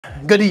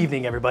Good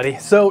evening, everybody.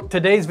 So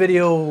today's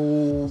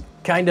video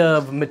kind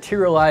of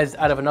materialized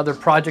out of another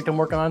project I'm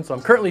working on. So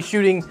I'm currently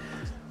shooting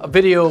a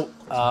video,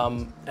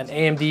 an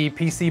AMD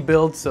PC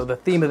build. So the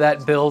theme of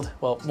that build,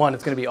 well, one,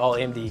 it's going to be all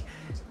AMD.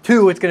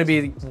 Two, it's going to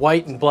be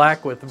white and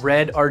black with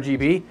red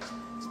RGB.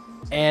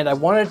 And I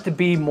wanted it to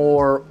be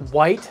more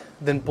white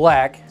than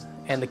black.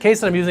 And the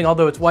case that I'm using,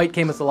 although it's white,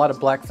 came with a lot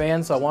of black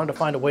fans. So I wanted to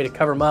find a way to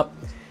cover them up.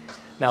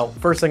 Now,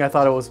 first thing I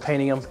thought of was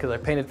painting them because I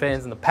painted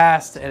fans in the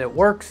past and it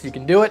works. You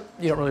can do it.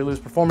 You don't really lose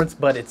performance,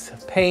 but it's a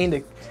pain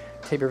to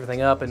tape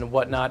everything up and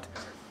whatnot.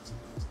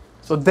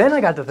 So then I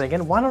got to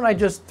thinking, why don't I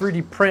just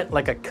 3D print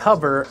like a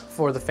cover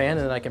for the fan,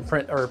 and then I can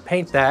print or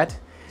paint that.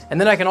 And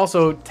then I can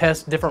also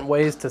test different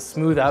ways to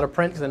smooth out a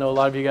print, because I know a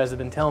lot of you guys have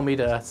been telling me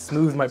to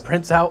smooth my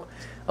prints out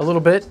a little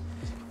bit.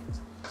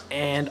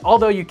 And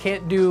although you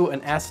can't do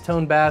an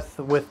acetone bath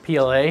with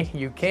PLA,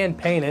 you can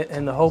paint it,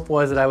 and the hope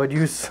was that I would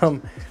use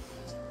some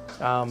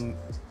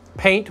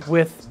paint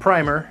with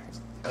primer,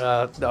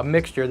 a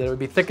mixture that would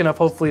be thick enough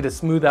hopefully to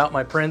smooth out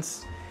my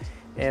prints.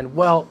 And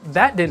well,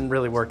 that didn't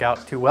really work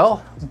out too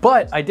well,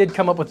 but I did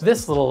come up with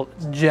this little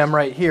gem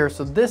right here.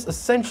 So this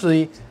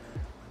essentially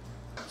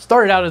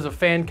started out as a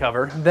fan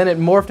cover, then it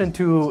morphed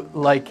into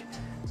like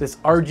this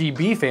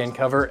RGB fan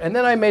cover, and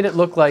then I made it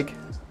look like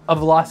a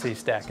velocity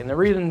stack. And the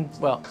reason,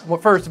 well,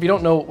 first, if you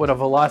don't know what a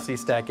velocity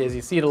stack is,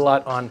 you see it a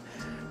lot on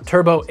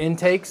turbo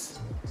intakes.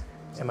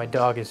 And my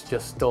dog has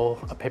just stole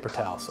a paper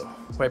towel, so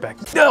right back.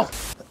 No!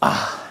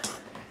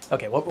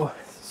 Okay,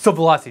 so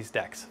velocity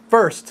stacks.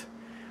 First,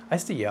 I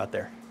see you out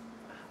there.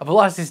 A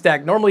velocity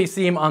stack, normally you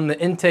see them on the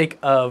intake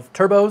of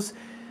turbos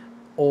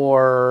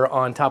or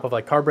on top of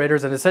like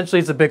carburetors, and essentially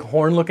it's a big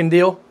horn looking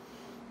deal.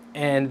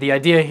 And the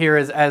idea here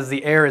is as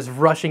the air is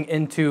rushing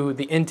into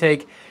the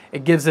intake,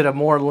 it gives it a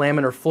more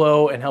laminar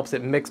flow and helps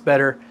it mix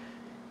better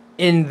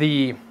in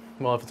the,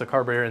 well, if it's a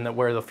carburetor and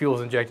where the fuel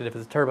is injected, if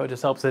it's a turbo, it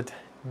just helps it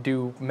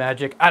do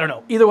magic. I don't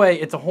know. Either way,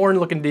 it's a horn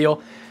looking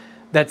deal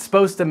that's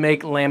supposed to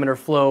make laminar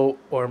flow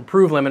or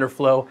improve laminar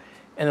flow.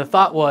 And the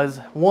thought was,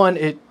 one,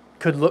 it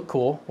could look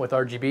cool with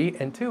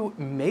RGB, and two,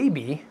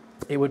 maybe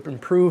it would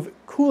improve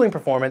cooling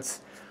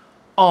performance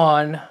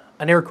on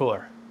an air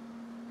cooler.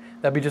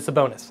 That'd be just a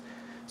bonus.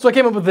 So I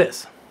came up with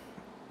this.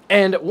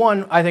 And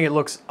one, I think it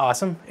looks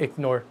awesome.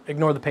 Ignore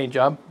the paint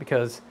job,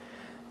 because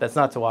that's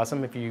not so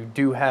awesome. If you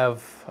do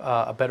have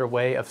a better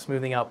way of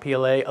smoothing out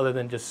PLA other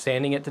than just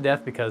sanding it to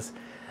death, because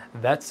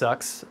that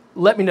sucks,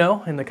 let me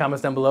know in the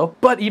comments down below.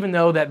 But even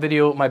though that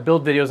video, my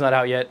build video is not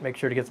out yet, make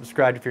sure to get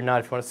subscribed if you're not,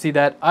 if you want to see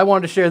that. I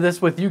wanted to share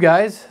this with you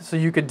guys so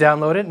you could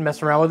download it and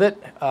mess around with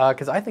it,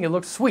 because I think it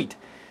looks sweet.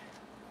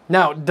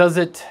 Now, does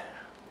it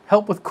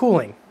help with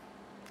cooling?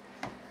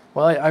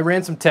 Well, I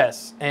ran some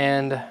tests,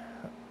 and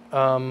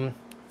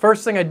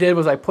first thing I did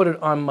was I put it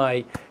on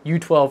my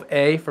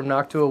U12A from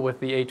Noctua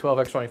with the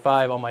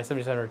A12X25 on my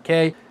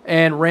 7700K,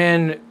 and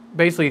ran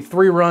basically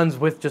 3 runs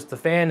with just the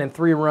fan and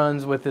 3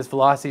 runs with this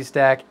velocity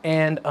stack,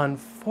 and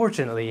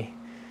unfortunately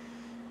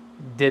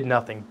did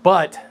nothing.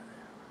 But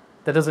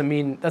that doesn't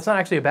mean, that's not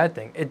actually a bad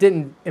thing. It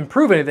didn't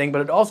improve anything,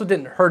 but it also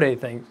didn't hurt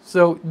anything.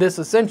 So this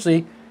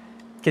essentially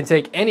can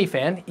take any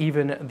fan,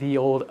 even the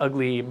old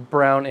ugly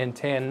brown and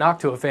tan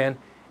Noctua fan,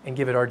 and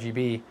give it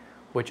RGB,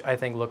 which I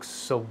think looks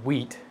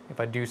sweet, if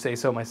I do say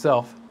so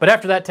myself. But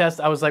after that test,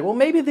 I was like, well,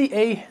 maybe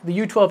the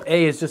U12A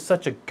is just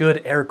such a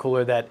good air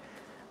cooler that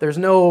there's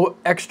no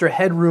extra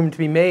headroom to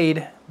be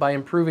made by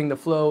improving the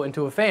flow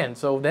into a fan.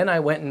 So then I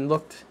went and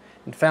looked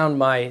and found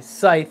my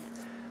Scythe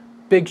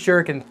Big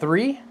Shuriken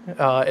 3.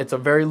 It's a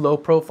very low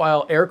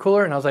profile air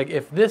cooler, and I was like,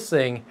 if this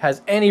thing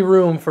has any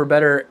room for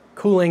better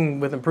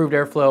cooling with improved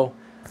airflow,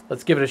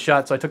 let's give it a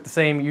shot. So I took the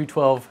same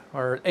U12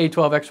 or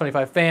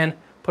A12X25 fan,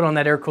 put on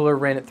that air cooler,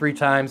 ran it 3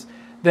 times,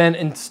 then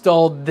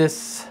installed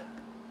this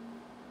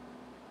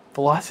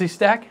velocity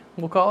stack,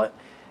 we'll call it.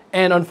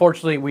 And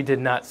unfortunately, we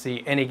did not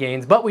see any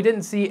gains, but we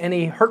didn't see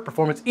any hurt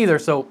performance either.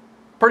 So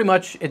pretty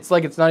much, it's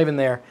like it's not even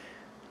there.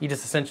 You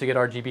just essentially get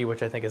RGB,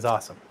 which I think is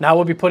awesome. Now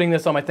we'll be putting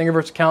this on my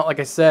Thingiverse account. Like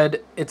I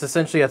said, it's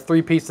essentially a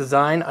 3-piece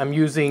design. I'm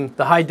using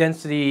the high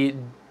density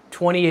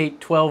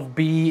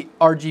 2812B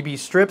RGB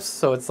strips.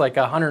 So it's like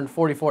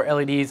 144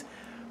 LEDs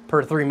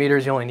per 3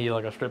 meters. You only need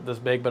like a strip this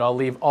big, but I'll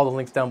leave all the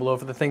links down below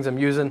for the things I'm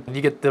using. You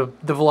get the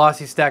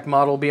velocity stack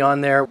model be on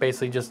there,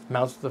 basically just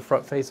mounts to the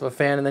front face of a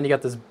fan, and then you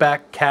got this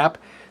back cap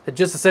that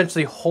just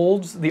essentially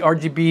holds the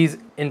RGBs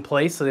in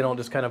place so they don't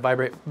just kind of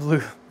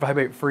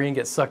vibrate free and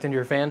get sucked into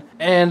your fan.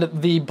 And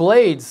the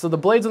blades, so the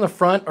blades on the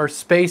front are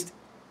spaced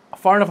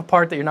far enough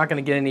apart that you're not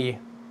going to get any,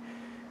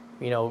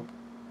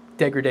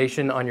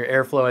 degradation on your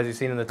airflow as you've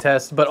seen in the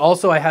test. But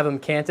also I have them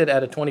canted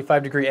at a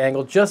 25-degree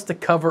angle just to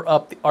cover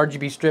up the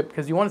RGB strip,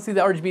 because you want to see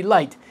the RGB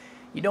light.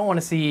 You don't want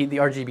to see the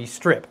RGB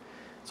strip.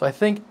 So I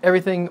think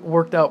everything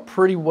worked out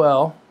pretty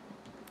well.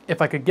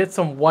 If I could get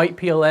some white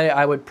PLA,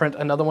 I would print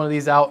another one of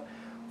these out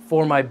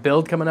for my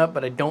build coming up,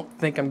 but I don't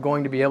think I'm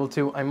going to be able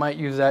to. I might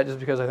use that just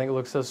because I think it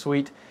looks so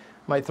sweet.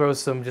 Might throw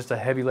just a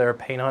heavy layer of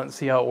paint on it and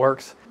see how it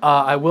works.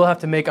 I will have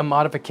to make a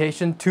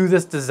modification to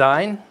this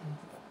design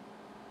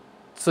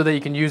so that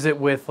you can use it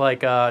with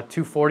like a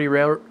 240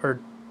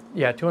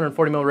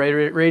 mil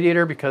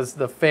radiator, because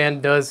the fan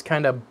does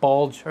kind of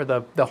bulge, or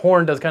the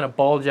horn does kind of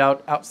bulge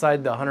out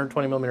outside the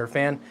 120 millimeter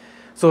fan.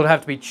 So it'll have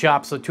to be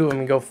chopped so two of them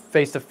can go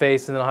face to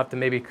face, and then I'll have to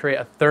maybe create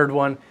a third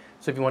one.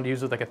 So if you want to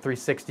use it with like a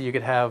 360, you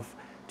could have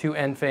two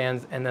end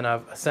fans and then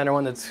a center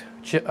one that's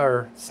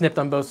snipped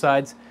on both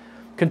sides.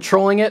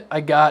 Controlling it,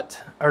 I got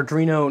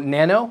Arduino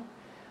Nano,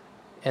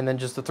 and then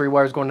just the 3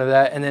 wires going to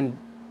that. And then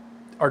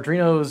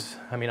Arduinos,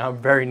 I mean, I'm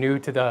very new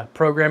to the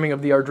programming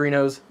of the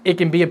Arduinos. It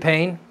can be a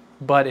pain,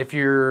 but if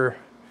you're,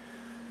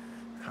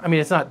 I mean,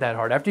 it's not that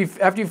hard. After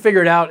you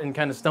figure it out and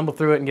kind of stumble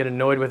through it and get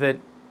annoyed with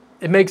it,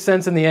 it makes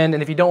sense in the end.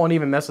 And if you don't want to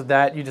even mess with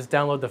that, you just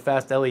download the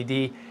fast LED,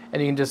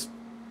 and you can just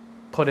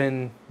put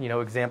in, you know,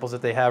 examples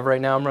that they have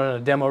right now. I'm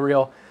running a demo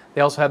reel.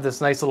 They also have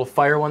this nice little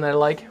fire one that I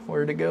like.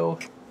 Where'd it go?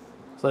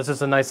 So that's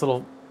just a nice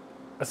little,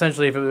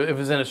 essentially if it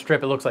was in a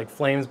strip, it looks like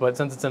flames, but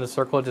since it's in a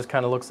circle, it just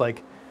kind of looks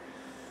like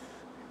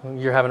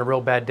you're having a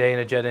real bad day in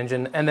a jet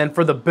engine. And then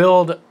for the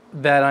build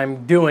that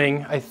I'm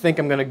doing, I think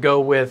I'm gonna go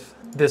with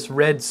this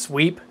red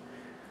sweep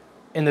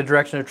in the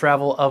direction of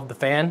travel of the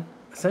fan.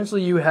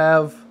 Essentially you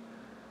have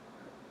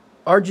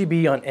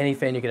RGB on any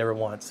fan you could ever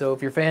want. So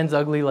if your fan's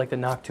ugly like the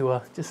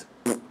Noctua, just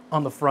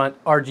on the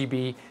front,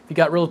 RGB. If you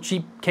got real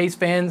cheap case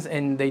fans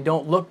and they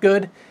don't look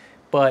good,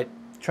 but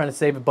trying to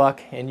save a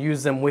buck and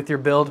use them with your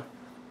build,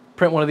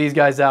 print one of these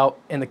guys out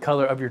in the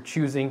color of your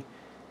choosing,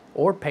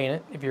 or paint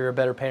it if you're a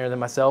better painter than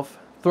myself.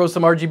 Throw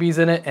some RGBs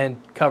in it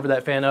and cover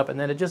that fan up, and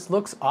then it just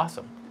looks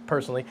awesome,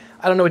 personally.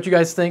 I don't know what you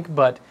guys think,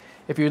 but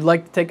if you'd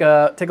like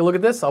to take a look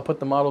at this, I'll put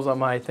the models on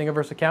my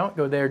Thingiverse account.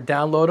 Go there,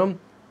 download them,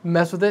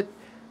 mess with it,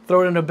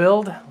 throw it in a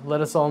build,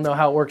 let us all know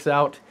how it works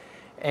out.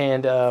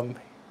 And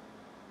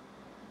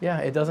yeah,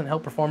 it doesn't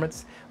help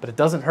performance, but it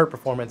doesn't hurt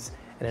performance,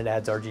 and it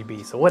adds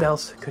RGB. So what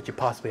else could you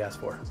possibly ask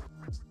for?